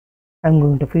I'm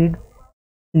going to feed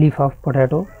leaf of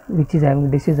potato which is having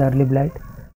this is early blight,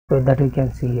 so that you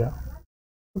can see here.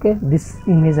 Okay, this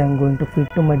image I'm going to feed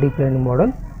to my deep learning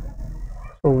model.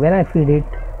 So when I feed it,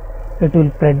 it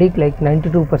will predict like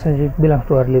 92% it belongs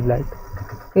to early blight.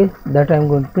 Okay, that I'm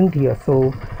going to print here.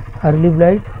 So early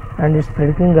blight, and it's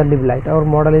predicting early blight. Our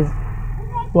model is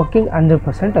working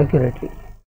 100% accurately.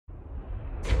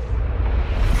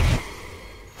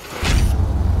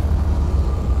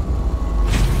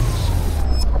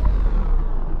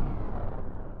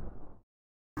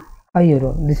 Hi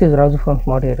everyone, this is Raju from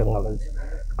Smart AI Technologies.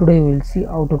 Today we will see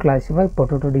how to classify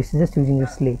potato diseases using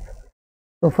its leaf.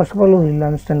 So first of all, we will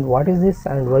understand what is this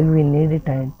and why we need it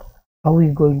and how we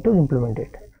are going to implement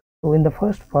it. So in the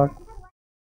first part,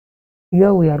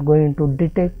 here we are going to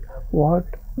detect what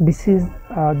disease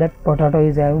that potato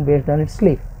is having based on its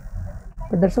leaf.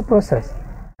 But that's a process,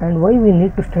 and why we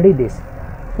need to study this.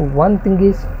 So one thing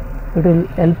is, it will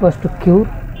help us to cure.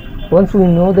 Once we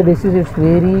know the disease, it's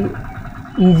very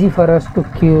easy for us to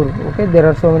cure. Okay, there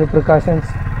are so many precautions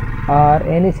or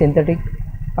any synthetic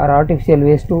or artificial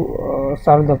ways to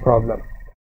solve the problem.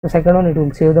 The second one, it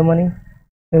will save the money.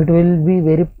 It will be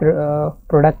very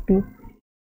productive.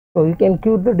 So you can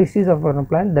cure the disease of a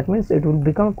plant. That means it will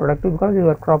become productive because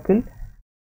your crop will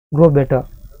grow better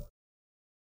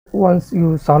once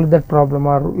you solve that problem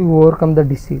or you overcome the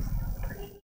disease.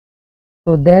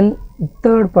 So then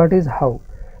third part is how.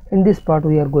 In this part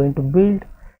we are going to build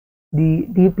the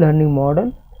deep learning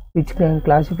model which can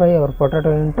classify our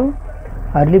potato into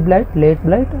early blight, late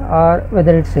blight, or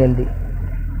whether it's healthy.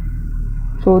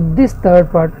 So this third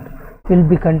part will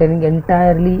be containing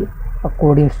entirely a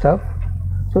coding stuff.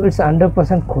 So it's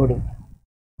 100% coding.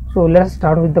 So let's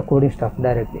start with the coding stuff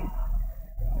directly.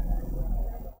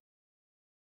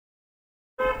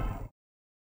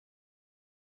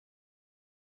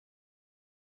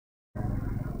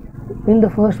 In the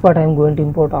first part, I am going to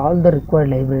import all the required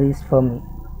libraries for me.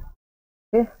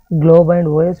 Okay, globe and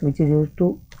OS, which is used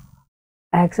to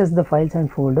access the files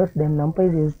and folders. Then numpy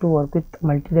is used to work with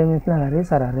multidimensional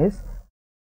arrays or arrays.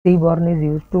 Cborn is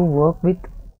used to work with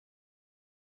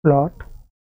plot.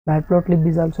 Matplotlib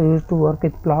is also used to work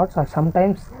with plots, or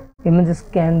sometimes images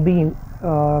can be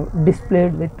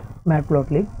displayed with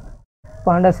Matplotlib.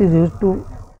 Pandas is used to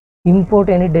import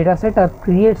any dataset or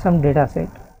create some dataset.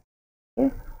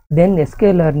 Okay. Then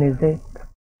sklearn is there.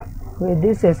 With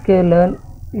this sklearn,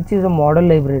 which is a model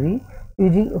library,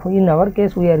 using in our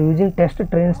case we are using test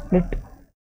train split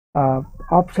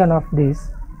option of this,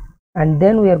 and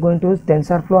then we are going to use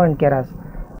TensorFlow and Keras.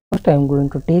 First I am going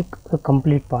to take the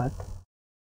complete path.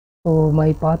 So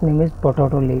my path name is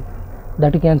potato leaf,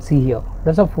 that you can see here.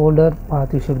 That's a folder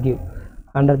path you should give.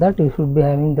 Under that you should be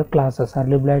having the classes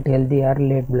early blight, healthy, or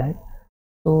late blight.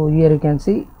 So here you can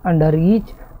see under each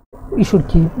you should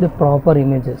keep the proper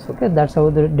images. Okay, that's how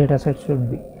the dataset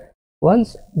should be.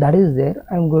 Once that is there,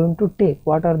 I am going to take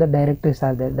what are the directories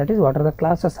are there, that is what are the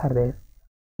classes are there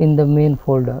in the main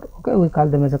folder. Okay, we call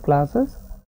them as a classes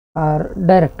or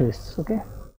directories. Okay,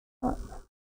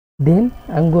 then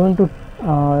I'm going to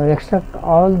extract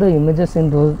all the images in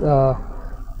those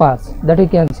paths that you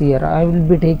can see here. I will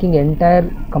be taking entire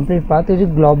complete path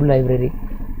using glob library.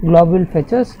 Glob will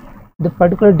fetch us the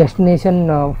particular destination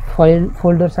file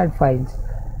folders and files.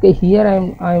 Okay, here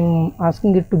I'm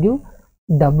asking it to give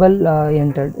double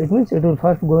entered. It means it will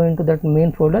first go into that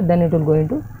main folder, then it will go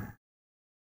into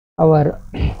our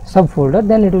subfolder,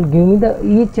 then it will give me the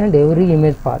each and every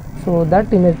image path. So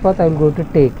that image path I will go to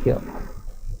take here.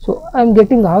 So I am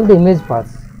getting all the image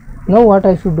paths. Now what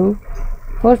I should do?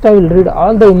 First I will read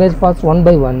all the image paths one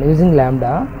by one using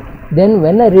lambda. Then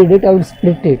when I read it, I will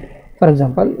split it. For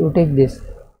example, you take this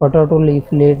potato leaf,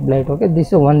 late blight. Okay, this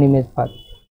is one image path.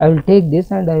 I will take this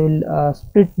and I will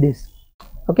split this.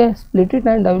 Okay, split it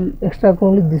and I will extract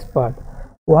only this part.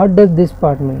 What does this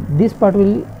part mean? This part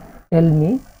will tell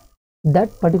me that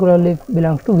particular leaf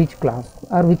belongs to which class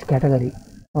or which category.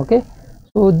 Okay,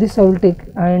 so this I will take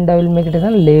and I will make it as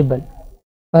a label.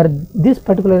 For this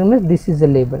particular image, this is a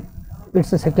label.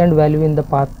 It's a second value in the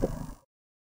path.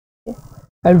 Okay.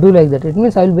 I will do like that. It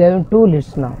means I will be having two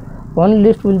lists now. One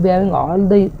list will be having all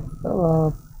the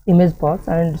image paths,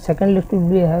 and second list will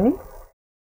be having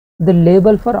the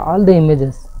label for all the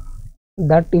images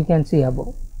that you can see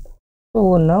above.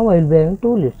 So now I will be having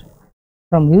two lists.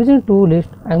 From using two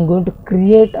lists, I am going to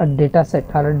create a data set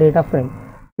or a data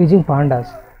frame using pandas.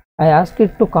 I ask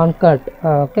it to concat,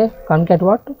 concat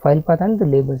what? File path and the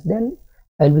labels. Then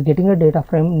I will be getting a data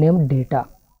frame named data,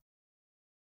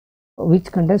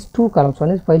 which contains two columns.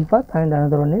 One is file path and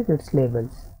another one is its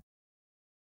labels.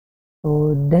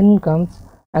 So then comes,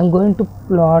 I am going to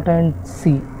plot and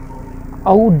see.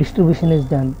 how distribution is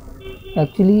done.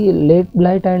 Actually, late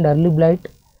blight and early blight,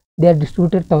 they are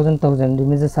distributed thousand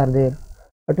images are there,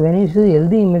 but when you see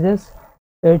healthy images,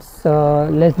 it's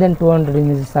less than 200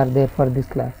 images are there for this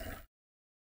class.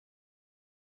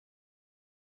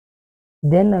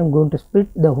 Then I'm going to split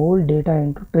the whole data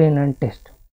into train and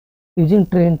test using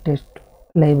train test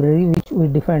library, which we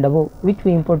defined above, which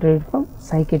we imported from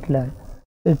scikit-learn.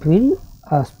 It will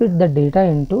split the data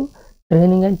into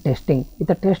training and testing with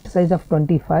a test size of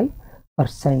 25%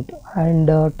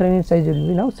 and training size will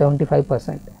be now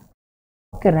 75%.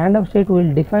 Okay, random state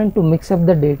will define to mix up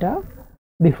the data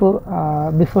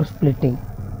before splitting.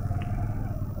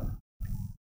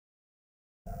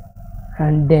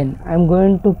 And then I'm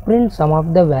going to print some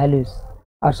of the values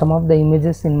or some of the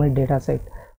images in my data set.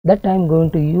 That I'm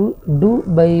going to do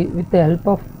with the help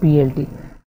of PLT.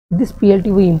 This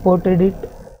PLT we imported it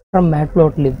from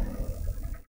matplotlib.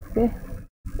 Okay,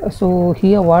 so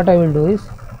here what I will do is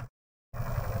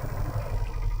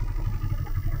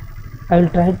I will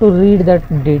try to read that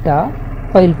data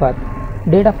file path.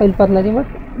 Data file path nothing but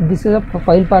this is a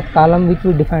file path column which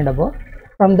we defined above.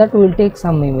 From that we will take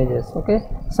some images, okay,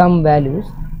 some values,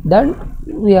 then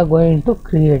we are going to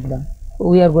create them,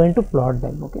 we are going to plot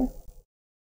them.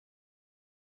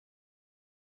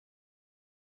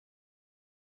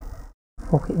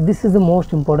 Okay, this is the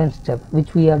most important step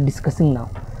which we are discussing now.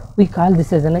 We call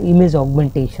this as an image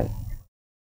augmentation.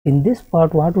 In this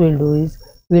part what we will do is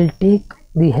we will take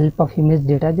the help of image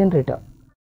data generator.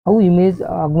 How image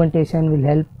augmentation will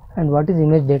help and what is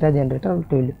image data generator I will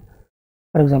tell you.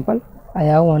 For example, I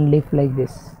have one leaf like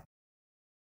this.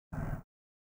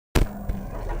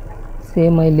 Say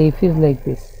my leaf is like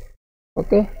this.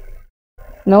 Okay,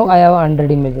 now I have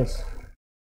 100 images.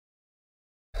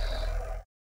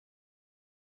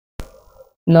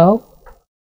 Now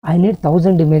I need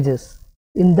 1000 images.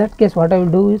 In that case what I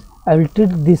will do is I will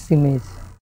tilt this image.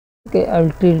 Okay, I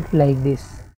will tilt like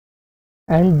this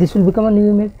and this will become a new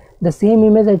image. The same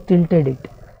image I tilted it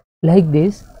like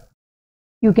this.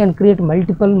 You can create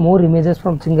multiple more images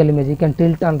from single image. You can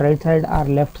tilt on right side or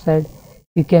left side.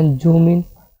 You can zoom in,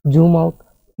 zoom out,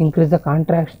 increase the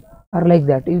contrast, or like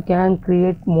that. You can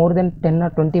create more than 10 or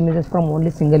 20 images from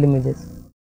only single images.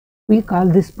 We call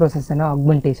this process an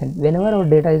augmentation. Whenever our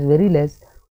data is very less,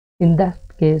 in that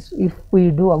case if we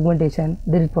do augmentation,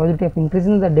 there is possibility of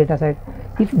increasing the data set.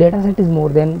 If data set is more,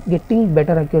 then getting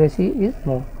better accuracy is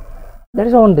more. That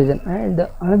is one reason. And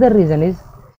another reason is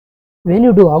when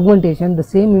you do augmentation, the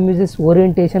same images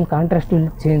orientation contrast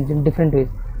will change in different ways.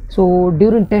 So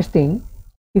during testing,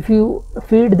 if you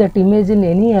feed that image in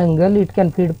any angle, it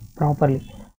can feed properly.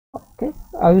 Okay,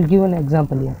 I will give an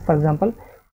example here. For example,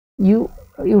 you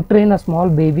train a small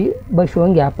baby by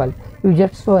showing apple. You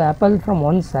just show apple from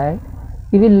one side,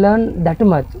 he will learn that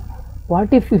much.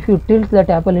 What if you tilt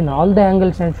that apple in all the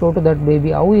angles and show to that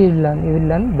baby, how he will learn? He will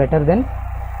learn better than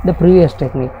the previous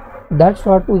technique. That's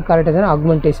what we call it as an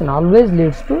augmentation. Always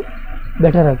leads to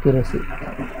better accuracy.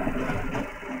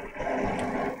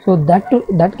 So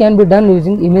that can be done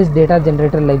using image data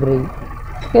generator library.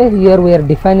 Okay, here we are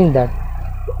defining that.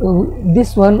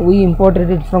 This one we imported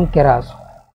it from Keras.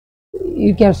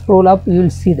 You can scroll up, you will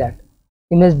see that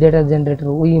image data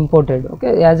generator we imported.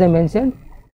 Okay, as I mentioned,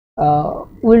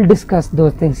 we'll discuss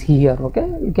those things here. Okay,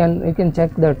 you can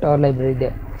check that our library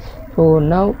there. So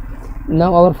now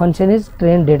our function is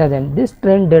train data gen. This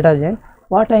train data gen,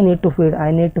 what I need to feed?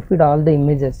 I need to feed all the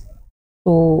images.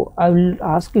 So I will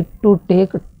ask it to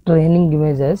take training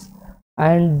images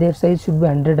and their size should be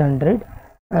 100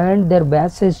 and their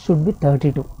batch size should be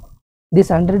 32. This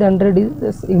 100 is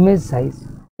this image size.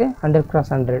 Okay, 100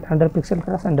 cross 100 pixel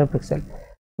cross 100 pixel.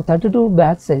 So 32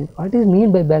 batch size. What is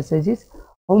mean by batch size is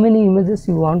how many images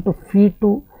you want to feed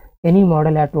to any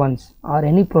model at once or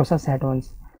any process at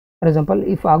once. For example,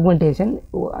 if augmentation,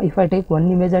 if I take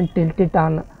one image and tilt it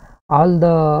on all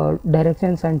the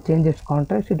directions and change its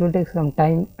contrast, it will take some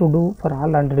time to do for all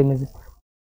 100 images.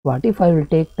 What if I will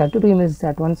take 32 images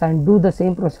at once and do the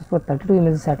same process for 32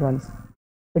 images at once?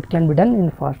 It can be done in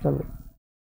a faster way.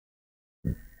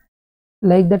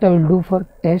 Like that I will do for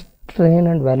test, train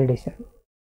and validation.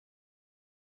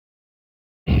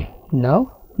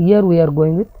 Now here we are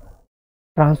going with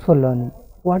transfer learning.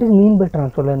 What is mean by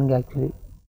transfer learning actually?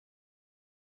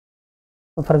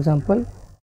 So for example,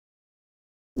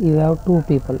 you have two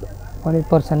people, one is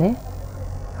person A,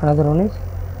 another one is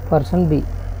person B.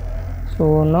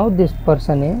 So now this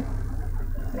person A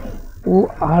who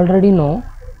already know,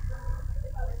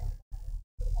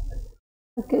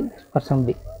 okay, this person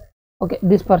B, okay,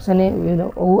 this person A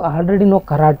who already know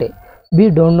karate, B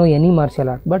don't know any martial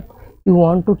art, but you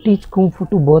want to teach kung fu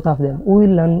to both of them. Who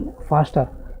will learn faster?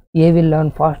 A will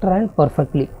learn faster and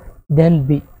perfectly than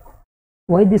B.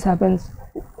 Why this happens?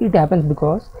 It happens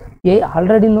because A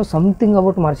already knows something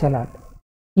about martial art.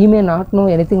 He may not know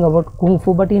anything about Kung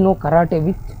Fu, but he know karate,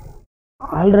 which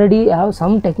already have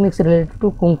some techniques related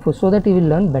to Kung Fu, so that he will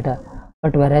learn better.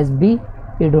 But whereas B,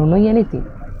 he don't know anything.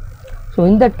 So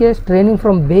in that case, training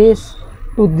from base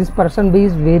to this person B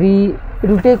is it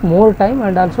will take more time,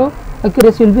 and also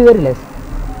accuracy will be very less.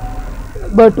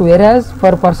 But whereas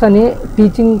for person A,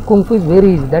 teaching Kung Fu is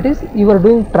very easy. That is, you are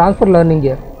doing transfer learning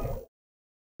here.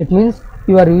 It means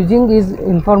you are using his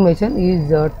information, his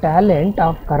talent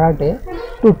of karate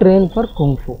to train for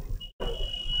Kung Fu.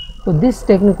 So this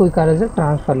technique we call as a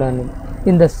transfer learning.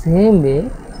 In the same way,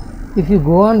 if you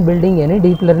go on building any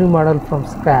deep learning model from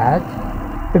scratch,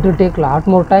 it will take a lot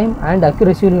more time and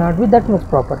accuracy will not be that much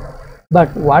proper.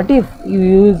 But what if you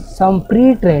use some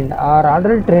pre-trained or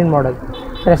already trained model?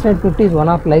 ResNet 50 is one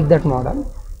of like that model,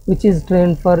 which is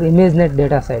trained for ImageNet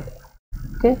dataset.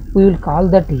 Okay, we will call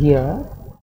that here.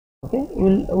 Okay,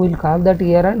 we'll call that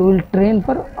here, and we will train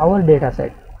for our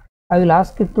dataset. I will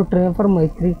ask it to train for my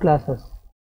 3 classes.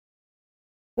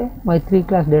 Okay, my 3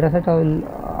 class dataset I will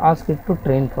ask it to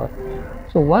train for.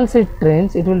 So once it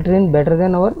trains, it will train better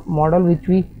than our model which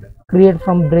we create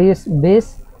from base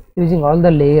using all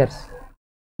the layers,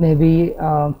 maybe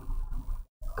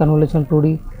convolution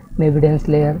 2D, maybe dense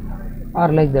layer, or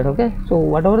like that. Okay, so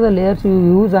whatever the layers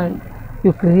you use and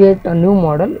you create a new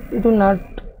model,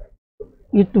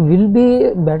 it will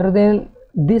be better than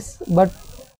this, but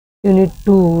you need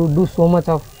to do so much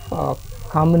of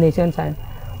combinations and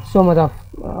so much of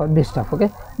this stuff. Okay,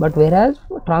 but whereas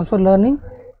transfer learning,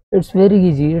 it's very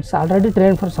easy. It's already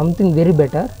trained for something very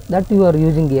better that you are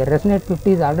using here. ResNet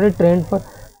 50 is already trained for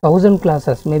 1000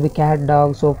 classes, maybe cat,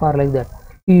 dog, so far like that.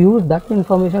 You use that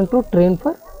information to train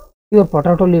for your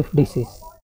potato leaf disease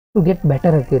to get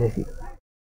better accuracy.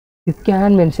 You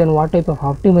can mention what type of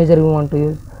optimizer you want to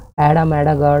use, Adam,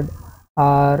 Adagard,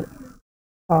 or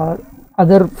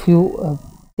other few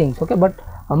things. Okay, but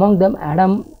among them,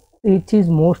 Adam, which is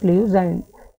mostly used, and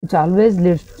which always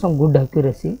leads to some good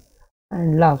accuracy.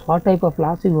 And loss, what type of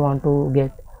loss you want to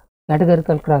get,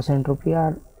 categorical cross entropy,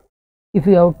 or if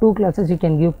you have 2 classes you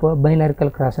can give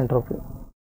binarical cross entropy,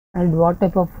 and what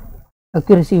type of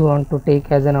accuracy you want to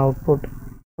take as an output.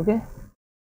 Okay,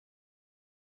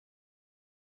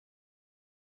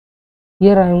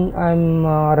 here I'm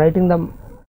writing the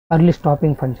early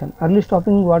stopping function. Early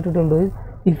stopping, what it will do is,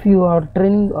 if you are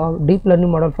training a deep learning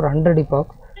model for 100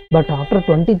 epochs, but after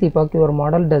 20th epoch your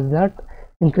model does not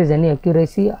increase any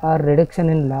accuracy or reduction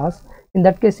in loss, in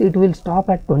that case it will stop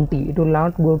at 20, it will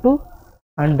not go to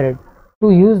 100. To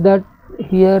use that,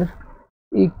 here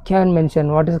you can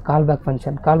mention what is callback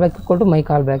function. Callback equal to my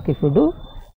callback. If you do,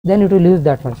 then it will use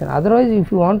that function. Otherwise,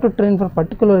 if you want to train for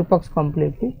particular epochs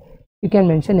completely, you can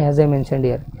mention as I mentioned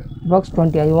here, epochs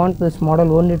 20. I want this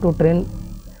model only to train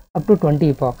up to 20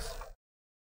 epochs.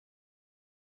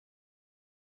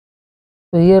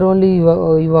 So here only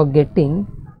you are getting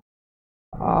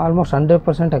almost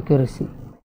 100% accuracy.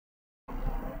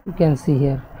 You can see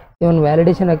here, even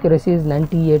validation accuracy is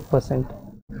 98%.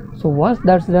 So once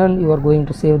that's done, you are going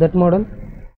to save that model,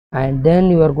 and then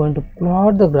you are going to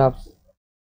plot the graphs.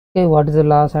 Okay, what is the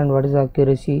loss and what is the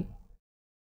accuracy?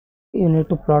 You need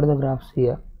to plot the graphs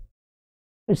here.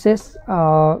 It says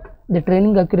the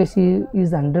training accuracy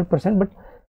is 100%, but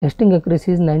testing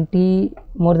accuracy is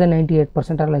more than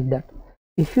 98% or like that.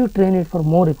 If you train it for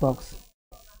more epochs,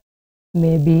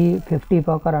 maybe 50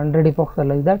 epoch or 100 epochs or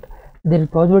like that, there is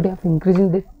possibility of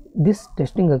increasing this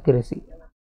testing accuracy.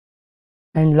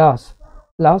 And loss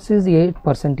is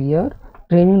 8% here.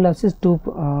 Training loss is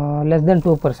less than 2%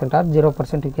 or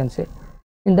 0%, you can say.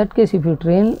 In that case, if you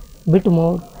train bit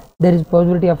more, there is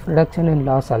possibility of reduction in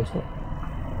loss also.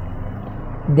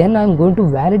 Then I am going to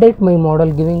validate my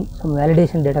model giving some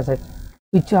validation data set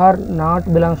which are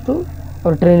not belongs to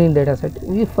our training data set.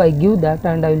 If I give that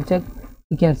and I will check,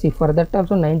 you can see for that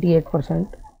also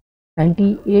 98%,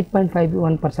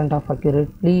 98.51% of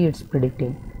accurately it's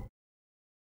predicting.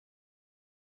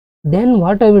 Then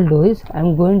what I will do is I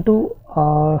am going to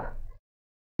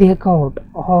take out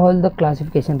all the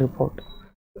classification report.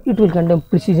 It will contain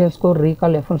precision score,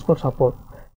 recall, F1 score, support.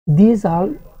 These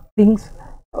all things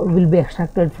will be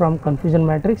extracted from confusion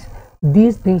matrix.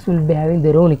 These things will be having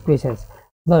their own equations,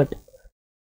 but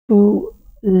to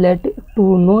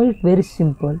know it very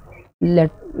simple,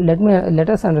 let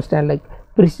us understand, like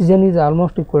precision is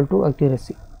almost equal to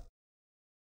accuracy.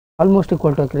 Almost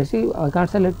equal to accuracy. I can't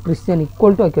say like precision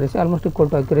equal to accuracy, almost equal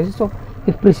to accuracy. So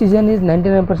if precision is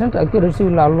 99%, accuracy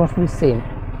will almost be same.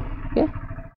 Okay,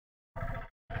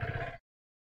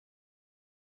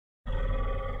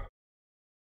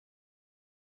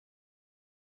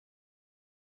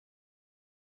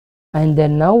 and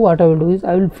then now what I will do is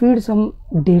I will feed some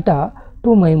data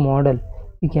to my model.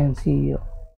 You can see here.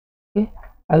 Okay,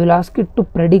 I will ask it to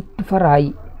predict for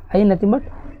I nothing but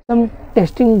some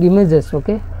testing images.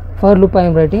 Okay, for loop I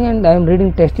am writing and I am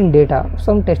reading testing data.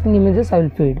 Some testing images I will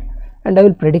feed and I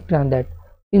will predict on that.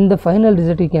 In the final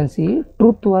result you can see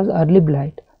truth was early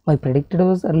blight, my predicted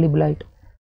was early blight,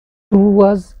 true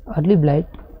was early blight,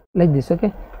 like this.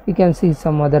 Okay, you can see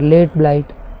some other late blight.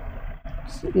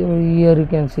 Here you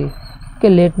can see, okay,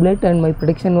 late blight, and my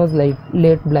prediction was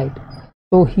late blight.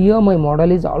 So here my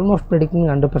model is almost predicting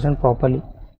 100% properly.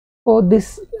 So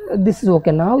this is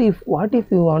okay. Now what if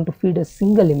you want to feed a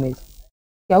single image,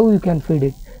 how you can feed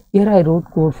it? Here I wrote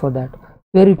code for that,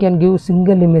 where you can give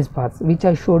single image paths, which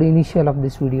I showed initial of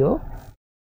this video.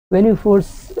 When you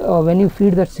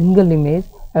feed that single image,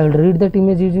 I will read that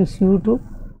image using cu2,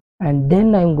 and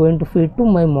then I am going to feed to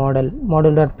my model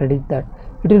that predict that.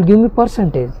 It will give me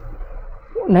percentage.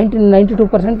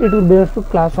 92% it will belongs to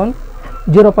class 1,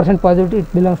 0% positivity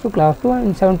it belongs to class 2,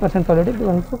 and 7% positivity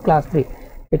belongs to class 3.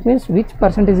 It means which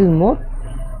percentage is more,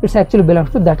 it actually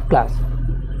belongs to that class.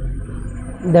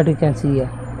 That you can see here.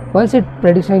 Once it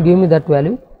prediction give me that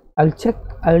value, I will check,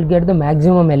 I will get the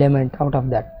maximum element out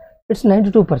of that. It's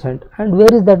 92%. And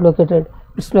where is that located?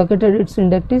 It's located, its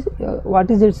index is what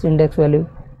is its index value?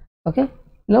 Okay,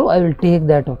 now I will take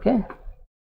that, okay,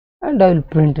 and I will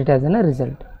print it as a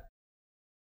result.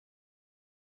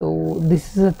 So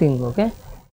this is a thing, okay,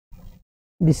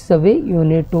 this is a way you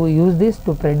need to use this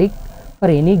to predict for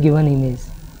any given image.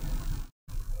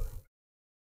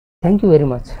 Thank you very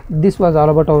much. This was all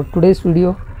about our today's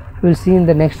video. We'll see in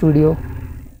the next video.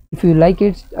 If you like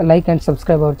it, like and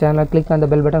subscribe our channel, click on the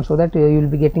bell button so that you will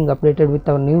be getting updated with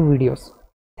our new videos.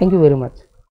 Thank you very much.